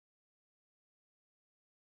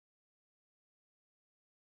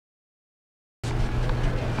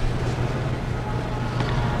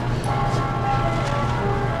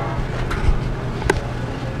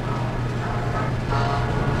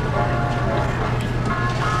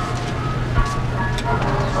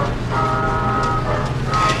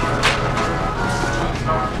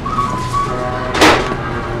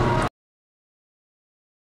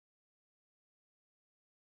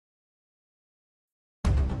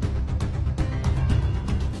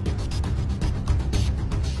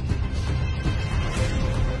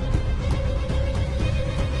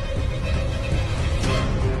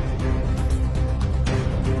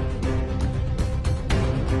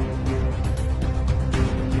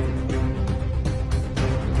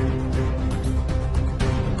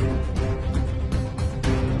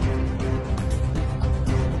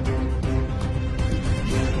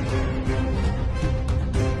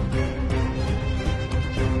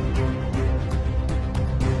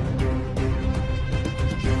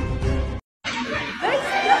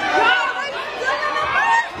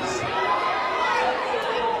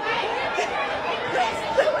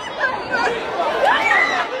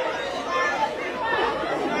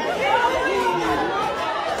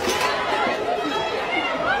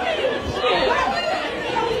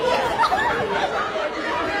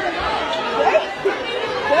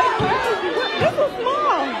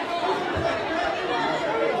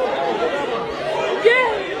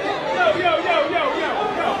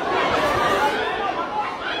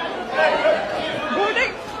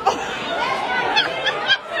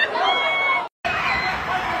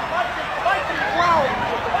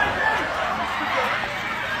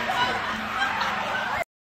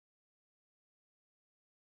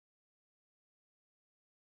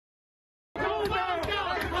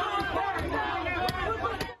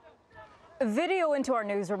Video into our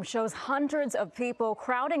newsroom shows hundreds of people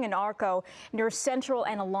crowding an Arco near Central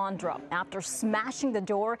and Alondra. After smashing the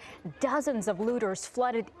door, dozens of looters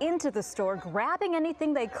flooded into the store, grabbing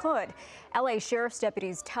anything they could. LA Sheriff's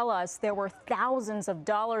deputies tell us there were thousands of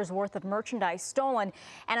dollars worth of merchandise stolen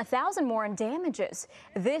and 1,000 more in damages.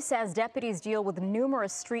 This as deputies deal with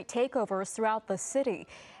numerous street takeovers throughout the city.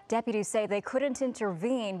 Deputies say they couldn't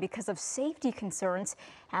intervene because of safety concerns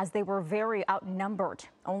as they were very outnumbered.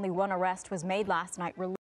 Only one arrest was made last night.